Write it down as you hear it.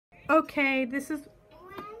Okay, this is...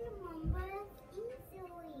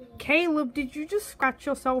 Caleb, did you just scratch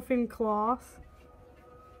yourself in class?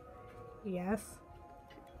 Yes.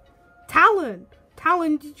 Talon,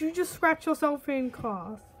 did you just scratch yourself in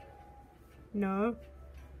class? No.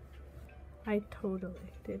 I totally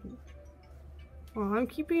didn't. Well, I'm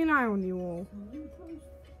keeping an eye on you all.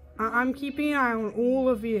 I'm keeping an eye on all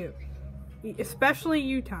of you. Especially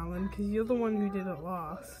you, Talon, because you're the one who did it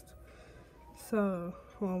last. So,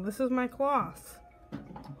 well, this is my class.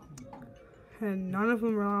 And none of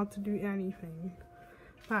them are allowed to do anything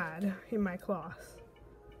bad in my class.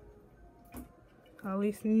 At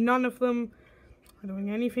least none of them are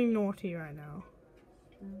doing anything naughty right now.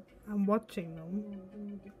 I'm watching them.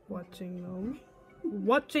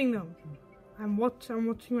 I'm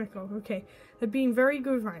watching myself. Okay, they're being very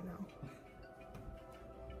good right now.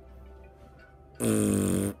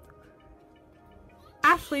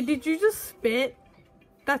 Ashley, did you just spit?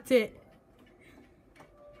 That's it.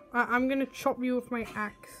 I'm gonna chop you with my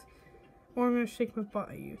axe. Or I'm gonna shake my butt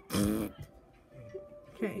at you.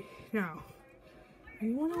 Okay, now.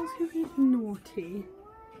 Anyone else who is naughty?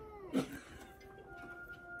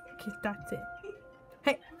 Okay, that's it.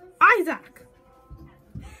 Hey, Isaac!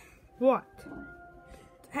 What?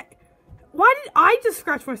 Hey, why did I just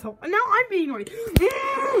scratch myself? And now I'm being naughty.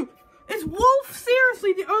 Is Wolf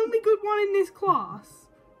seriously the only good one in this class?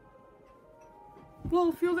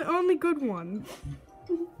 Wolf, you're the only good one.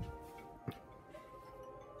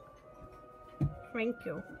 Thank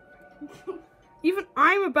you. Even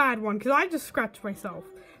I'm a bad one because I just scratched myself.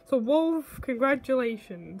 So Wolf,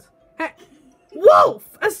 congratulations. Hey,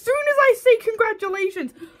 Wolf! As soon as I say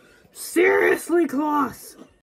congratulations, seriously, class.